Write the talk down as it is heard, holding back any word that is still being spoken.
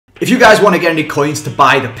If you guys want to get any coins to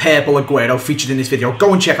buy the purple Aguero featured in this video,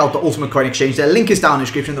 go and check out the Ultimate Coin Exchange. Their link is down in the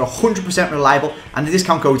description. They're 100% reliable, and the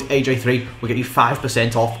discount code AJ3 will get you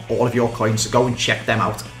 5% off all of your coins, so go and check them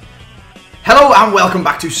out. Hello and welcome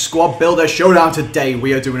back to Squad Builder Showdown. Today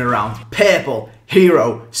we are doing around purple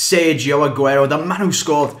hero Sergio Aguero, the man who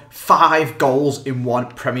scored 5 goals in one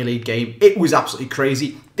Premier League game. It was absolutely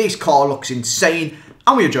crazy. This car looks insane,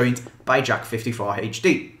 and we are joined by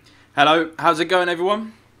Jack54HD. Hello, how's it going,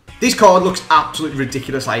 everyone? This card looks absolutely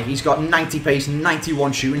ridiculous. Like, he's got 90 pace,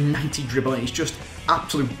 91 shooting, 90 dribbling. He's just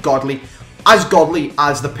absolutely godly. As godly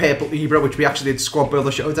as the purple Ibra, which we actually did Squad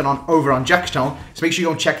Builder Showdown on over on Jack's channel. So make sure you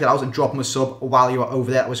go and check that out and drop him a sub while you are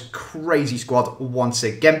over there. That was crazy squad once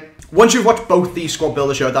again. Once you've watched both these Squad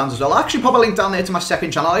Builder Showdowns as well, I'll actually pop a link down there to my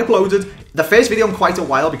second channel. I uploaded the first video in quite a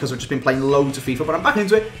while because I've just been playing loads of FIFA, but I'm back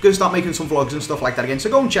into it. Going to start making some vlogs and stuff like that again, so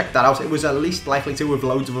go and check that out. It was at least likely to with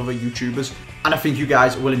loads of other YouTubers, and I think you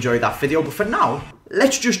guys will enjoy that video. But for now,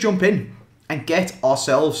 let's just jump in and get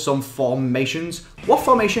ourselves some formations. What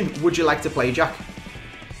formation would you like to play, Jack?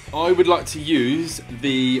 I would like to use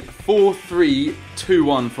the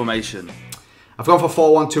 4-3-2-1 formation. I've gone for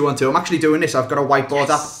 4-1-2-1-2. I'm actually doing this. I've got a whiteboard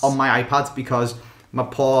app on my iPad because my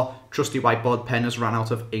poor trusty whiteboard pen has run out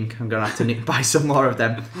of ink. I'm going to have to buy some more of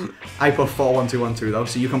them. I put 4-1-2-1-2 though,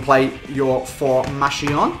 so you can play your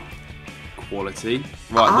formation. Quality.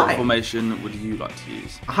 Right, what formation would you like to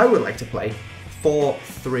use? I would like to play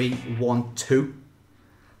 4-3-1-2.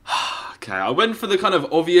 Okay, I went for the kind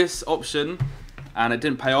of obvious option and it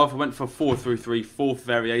didn't pay off. I went for 4-3-3, fourth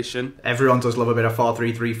variation. Everyone does love a bit of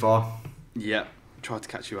 4-3-3-4. Yeah, tried to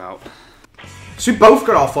catch you out. So we both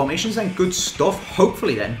got our formations and good stuff.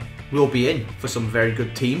 Hopefully then, we'll be in for some very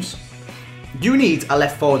good teams. You need a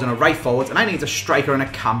left forward and a right forward, and I need a striker and a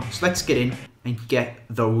cam. So let's get in and get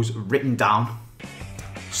those written down.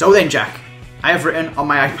 So then, Jack, I have written on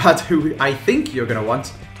my iPad who I think you're going to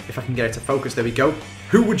want. If I can get it to focus, there we go.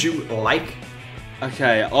 Who would you like?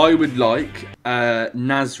 Okay, I would like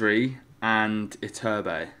Nasri and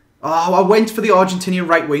Iturbe. Oh, I went for the Argentinian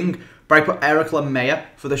right wing, but I put Eric Lamela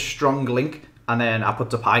for the strong link, and then I put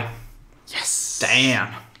Depay. Yes!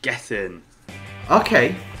 Damn. Get in.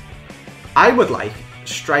 Okay. I would like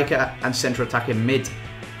striker and centre attack in mid.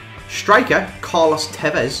 Striker, Carlos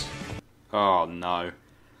Tevez. Oh, no.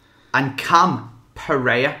 And cam,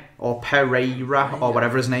 Pereira, or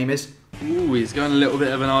whatever his name is. Ooh, he's going a little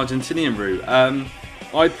bit of an Argentinian route.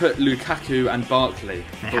 I put Lukaku and Barkley.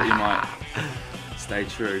 Thought he might stay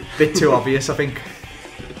true. Bit too obvious, I think.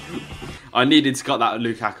 I needed to cut that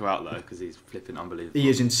Lukaku out though, because he's flipping unbelievable. He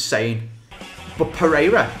is insane. But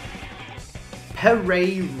Pereira,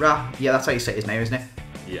 yeah, that's how you say his name, isn't it?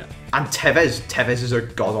 Yeah. And Tevez is a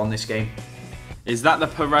god on this game. Is that the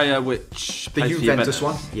Pereira which the Juventus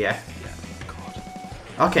one? Yeah. Yeah. God.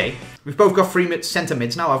 Okay, we've both got 3 centre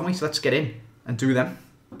mids now, haven't we? So let's get in and do them.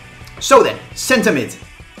 So then, centre mid,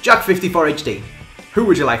 Jack54HD. Who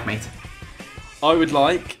would you like, mate? I would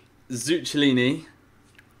like Zucchellini,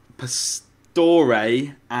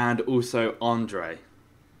 Pastore, and also Andre.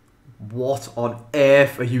 What on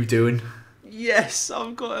earth are you doing? Yes,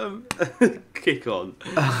 I've got him. Kick on.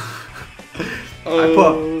 I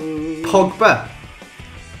put Pogba,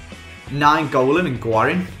 9 Golan and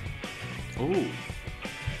Guarin. Oh.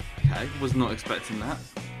 Okay, was not expecting that.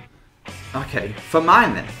 Okay, for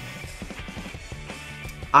mine then,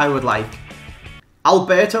 I would like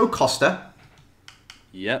Alberto Costa.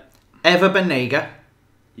 Yep. Eva Banega.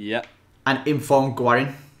 Yep. And Inform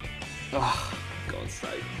Guarin. Oh, God's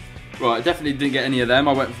sake. Right, I definitely didn't get any of them.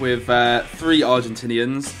 I went with 3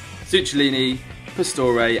 Argentinians. Zucchellini,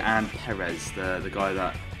 Pastore, and Perez, the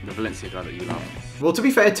Valencia guy that you love. Well, to be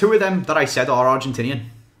fair, 2 of them that I said are Argentinian.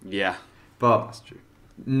 Yeah, but that's true.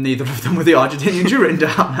 Neither of them were the Argentinians you written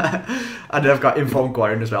down. And then I've got Inform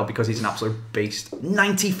Guarin as well because he's an absolute beast.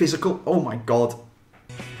 90 physical, oh my god.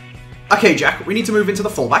 Okay, Jack, we need to move into the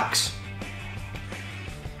fullbacks.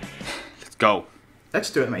 Let's go. Let's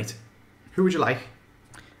do it, mate. Who would you like?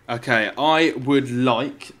 Okay, I would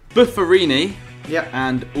like Buffarini. Yeah.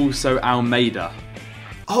 And also Almeida.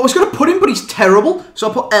 Oh, I was going to put him, but he's terrible. So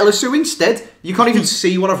I put Elisu instead. You can't even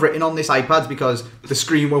see what I've written on this iPad because the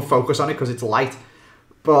screen won't focus on it because it's light.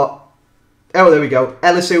 But, oh, there we go.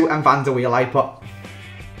 Elisu and Van der Weel I put.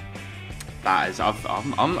 That is,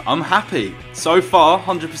 I'm happy. So far,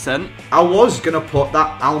 100%. I was going to put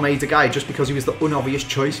that Almeida guy just because he was the unobvious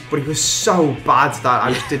choice, but he was so bad that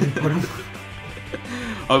I just didn't put him.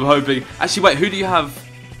 I'm hoping. Actually, wait, who do you have?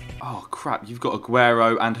 Oh, crap. You've got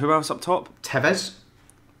Aguero and who else up top? Tevez.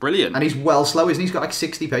 Brilliant. And he's well slow, isn't he? He's got like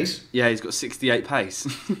 60 pace. Yeah, he's got 68 pace.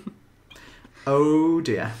 Oh,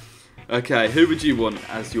 dear. Okay, who would you want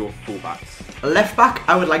as your fullbacks? Left back,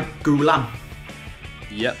 I would like Gulan.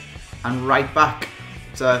 Yep. And right back,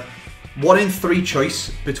 it's a 1 in 3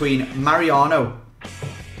 choice between Mariano,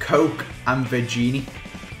 Coke, and Virginie.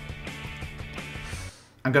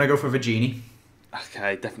 I'm going to go for Virginie.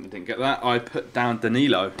 Okay, definitely didn't get that. I put down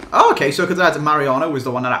Danilo. Oh, okay, so because I had Mariano was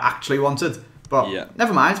the one that I actually wanted. But yeah.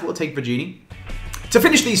 Never mind, we'll take Virginie. To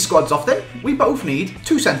finish these squads off then, we both need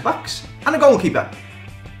 2 centre-backs and a goalkeeper.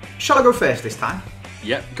 Shall I go first this time?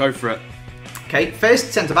 Yep, go for it. Okay,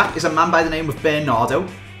 first centre-back is a man by the name of Bernardo.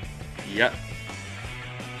 Yep.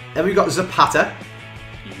 Then we've got Zapata.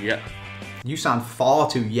 Yep. You sound far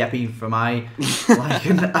too yeppy for my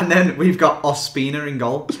liking. And then we've got Ospina in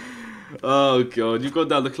goal. Oh god, you've gone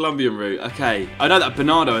down the Colombian route. Okay, I know that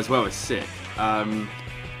Bernardo as well is sick.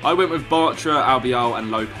 I went with Bartra, Albiol,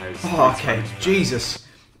 and Lopez. Oh, okay, Jesus.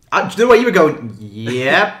 The way you were going,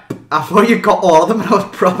 yep. I thought you got all of them and I was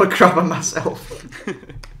proper crapping myself.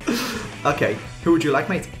 Okay, who would you like,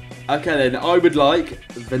 mate? Okay then, I would like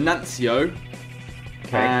Venancio,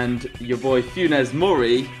 and your boy Funes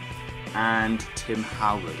Mori, and Tim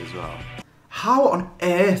Howard as well. How on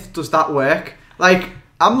earth does that work? Like,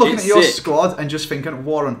 I'm looking at your squad and just thinking,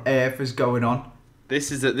 what on earth is going on?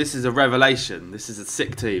 This is a revelation. This is a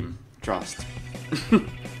sick team. Trust.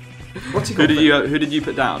 What's he called? Who did you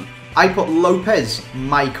put down? I put Lopez,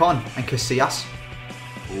 Maicon, and Casillas.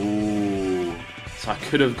 Ooh. So I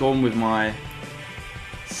could have gone with my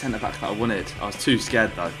centre back that I wanted. I was too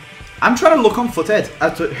scared though. I'm trying to look on Foothead.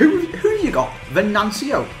 Who you got?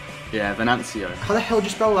 Venancio. Yeah, Venancio. How the hell do you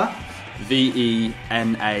spell that?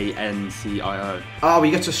 Venancio. Oh,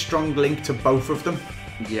 he gets a strong link to both of them.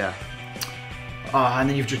 Yeah. Oh, and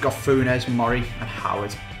then you've just got Funes Mori and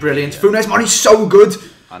Howard. Brilliant. Yeah. Funes Mori's so good.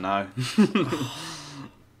 I know.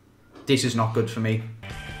 This is not good for me.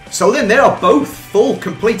 So then they are both full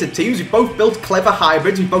completed teams. We've both built clever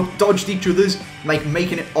hybrids. We've both dodged each other's, like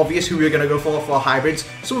making it obvious who we're going to go for hybrids.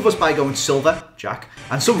 Some of us by going silver, Jack,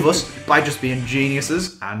 and some of us by just being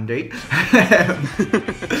geniuses, Andy.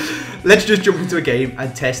 Let's just jump into a game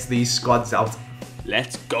and test these squads out.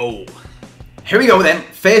 Let's go. Here we go then.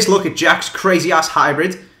 First look at Jack's crazy ass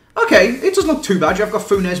hybrid. Okay, it doesn't look too bad. I've got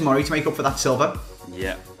Funes Mori to make up for that silver.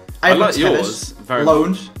 Yeah. I like yours very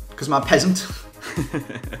lone, much. Because I'm a peasant.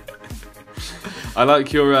 I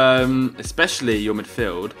like your, especially your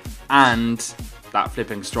midfield, and that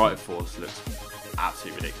flipping striker force looks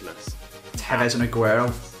absolutely ridiculous. Tevez and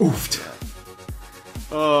Aguero. Oofed.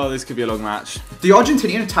 Oh, this could be a long match. The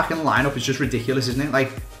Argentinian attacking lineup is just ridiculous, isn't it?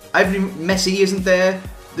 Like, Messi isn't there.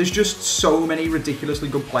 There's just so many ridiculously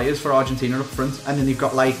good players for Argentina up front, and then you've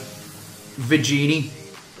got like Virginie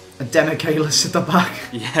and Demichelis at the back.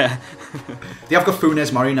 Yeah. They have got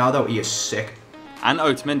Funes Mori now, though. He is sick. And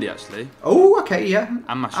Otamendi, actually. Oh, okay, yeah.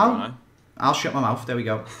 And Mascherano. I'll shut my mouth. There we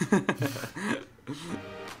go.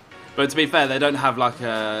 But to be fair, they don't have like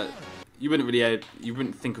a. You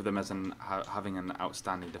wouldn't think of them as having an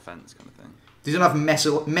outstanding defense kind of thing. They don't have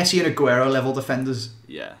Messi and Aguero level defenders.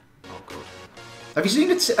 Yeah. Oh god. Have you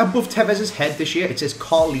seen it above Tevez's head this year? It says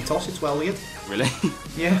Carlitos. It's well weird. Really?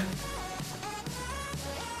 Yeah.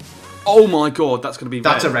 Oh my god, that's going to be red.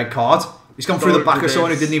 That's a red card. He's gone through the back of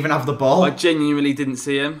someone who didn't even have the ball. I genuinely didn't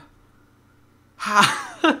see him.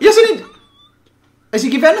 Yes, has he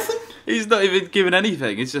given anything? He's not even given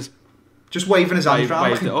anything. He's just waving his arms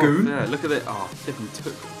around like a goon. Yeah, look at it. Oh, flipping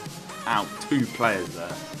took out 2 players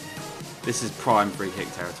there. This is prime free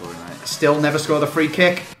kick territory, mate. Still never scored a free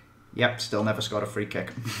kick. Yep, still never scored a free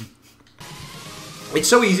kick. It's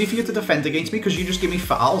so easy for you to defend against me because you just give me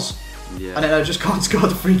fouls. Yeah. And then I just can't score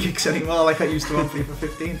the free kicks anymore like I used to on FIFA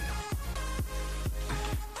 15.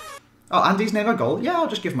 Oh, Andy's never goal. Yeah, I'll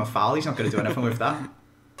just give him a foul. He's not going to do anything with that.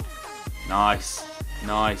 Nice.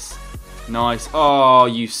 Nice. Nice. Oh,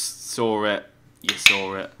 you saw it. You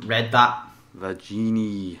saw it. Read that.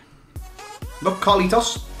 Virginie. Look,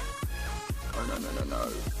 Carlitos. Oh,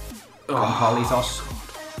 no. Go on, Carlitos.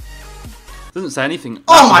 Doesn't say anything.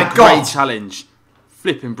 Oh my god! Great challenge.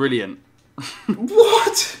 Flipping brilliant.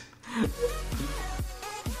 What?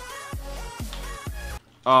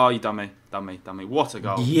 Oh, you dummy. Dummy. What a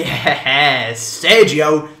goal. Yes!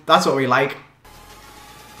 Sergio! That's what we like.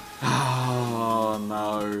 Oh,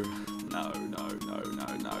 no.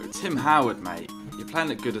 Tim Howard, mate. You're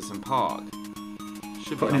playing at Goodison Park.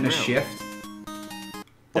 Should Putting in a shift.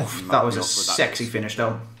 Oof, that was a sexy finish,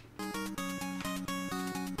 though.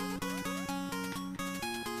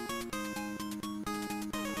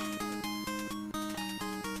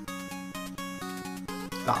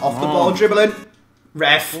 That off the ball dribbling.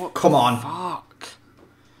 Ref, what come on. Fuck.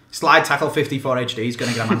 Slide tackle 54 HD is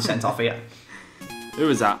going to get a man sent off here. Who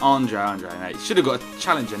was that? Andre, mate. Should have got a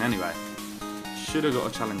challenge in anyway. Should have got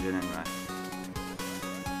a challenge in anyway.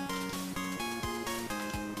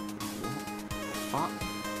 What?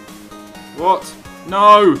 What?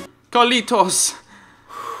 No! Carlitos!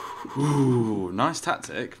 Ooh, nice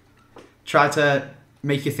tactic. Try to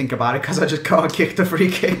make you think about it because I just can't kick the free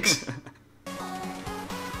kicks.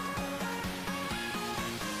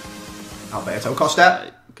 Alberto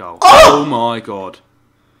Costa. Goal. Oh my god.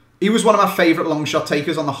 He was one of my favourite long shot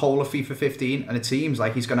takers on the whole of FIFA 15, and it seems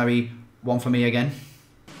like he's going to be one for me again.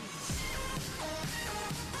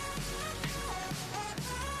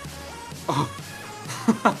 Oh.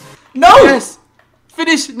 No! Yes!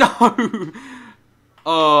 Finish! No!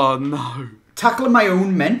 Oh no. Tackling my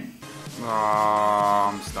own men.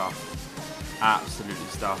 Oh, I'm stuffed. Absolutely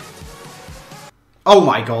stuffed. Oh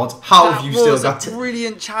my god, how have you still got... That was a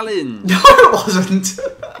brilliant challenge. No, it wasn't.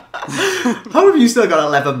 How have you still got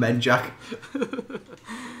 11 men, Jack?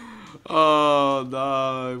 Oh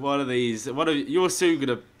no, one of these. You're soon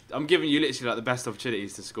gonna... I'm giving you literally like the best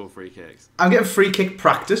opportunities to score free kicks. I'm getting free kick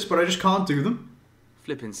practice, but I just can't do them.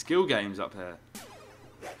 Flipping skill games up here.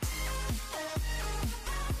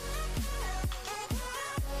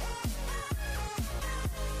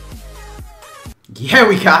 Yeah,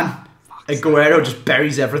 we can. Aguero just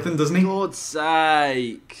buries everything, doesn't he? God's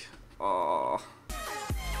sake. Oh.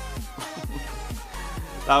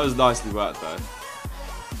 That was nicely worked though.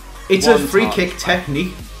 It's a free kick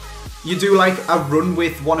technique. You do like a run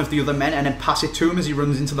with one of the other men and then pass it to him as he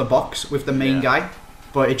runs into the box with the main guy.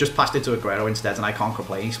 But it just passed it to Aguero instead, and I can't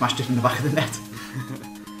complain. He smashed it in the back of the net.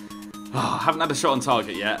 Oh, I haven't had a shot on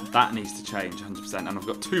target yet. That needs to change 100%. And I've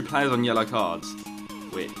got 2 players on yellow cards.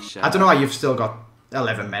 Which... I don't know how you've still got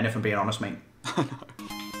 11 men, if I'm being honest, mate.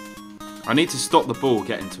 I need to stop the ball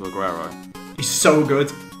getting to Aguero. He's so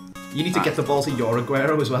good. You need to get the ball to your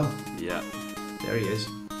Aguero as well. Yeah. There he is.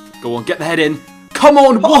 Go on, get the head in. Come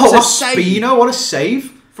on, what a save! Spino, what a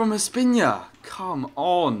save! From Espina. Come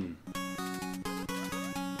on.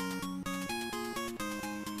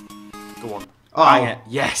 Go on. Oh, bang it.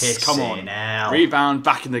 Yes, come on. Hell. Rebound,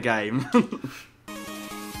 back in the game.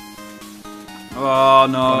 Oh,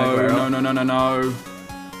 no. No.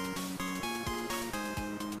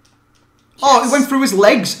 Oh, it went through his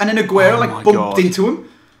legs, and then Aguero bumped into him.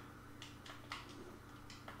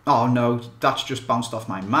 Oh no, that's just bounced off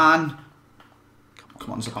my man.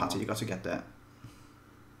 Come on, Zapata, you got to get there.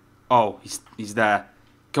 Oh, he's there.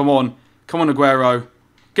 Come on, Aguero.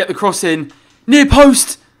 Get the cross in. Near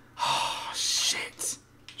post. Oh, shit.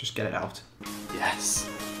 Just get it out. Yes.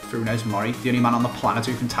 Funes Mori, the only man on the planet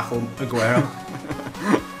who can tackle Aguero.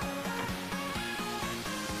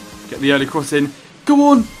 Get the early cross in. Go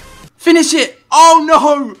on. Finish it. Oh,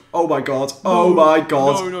 no. Oh, my God. Oh, my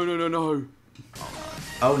God. No.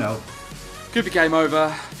 Oh, no. Could be game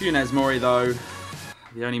over. Funes Mori, though.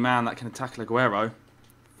 The only man that can tackle Aguero.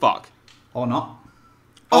 Fuck. Or not.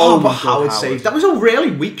 Oh, but Howard saved. That was a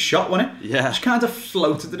really weak shot, wasn't it? Yeah. Just kind of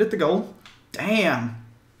floated it at the goal. Damn.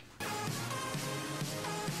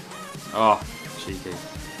 Oh, cheeky.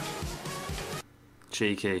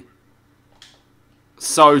 Cheeky.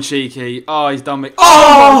 So cheeky. Oh, he's done me.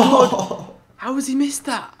 Oh, my God. How has he missed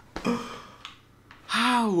that?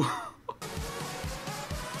 How?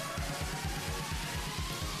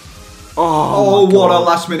 Oh, what a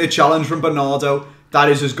last minute challenge from Bernardo. That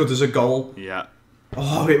is as good as a goal. Yeah.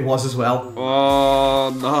 Oh, it was as well. Oh,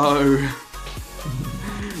 no.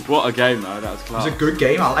 What a game, though. That was class. It was a good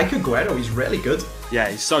game. I like Aguero. He's really good. Yeah,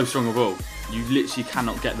 he's so strong a ball. You literally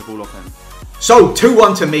cannot get the ball off him. So,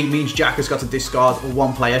 2-1 to me means Jack has got to discard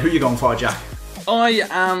one player. Who are you going for, Jack? I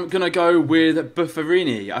am going to go with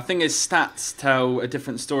Buffarini. I think his stats tell a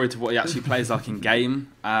different story to what he actually plays like in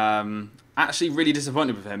game. Actually really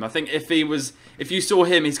disappointed with him. I think if you saw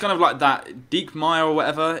him, he's kind of like that Diekmeyer or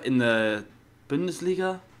whatever in the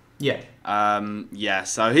Bundesliga. Yeah. Yeah,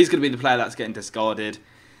 so he's going to be the player that's getting discarded.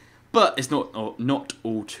 But it's not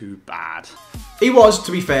all too bad. He was,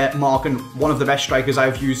 to be fair, marking one of the best strikers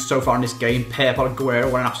I've used so far in this game. Pep Aguero,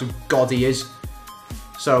 what an absolute god he is.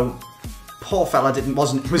 So, poor fella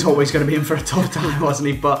was always going to be in for a tough time, wasn't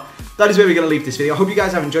he? But that is where we're going to leave this video. I hope you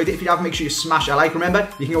guys have enjoyed it. If you have, make sure you smash a like. Remember,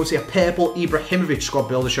 you can go see a purple Ibrahimovic Squad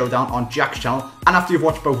Builder Showdown on Jack's channel. And after you've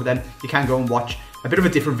watched both of them, you can go and watch a bit of a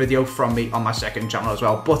different video from me on my second channel as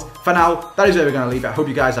well. But for now, that is where we're going to leave it. I hope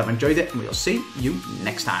you guys have enjoyed it, and we'll see you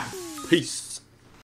next time. Peace.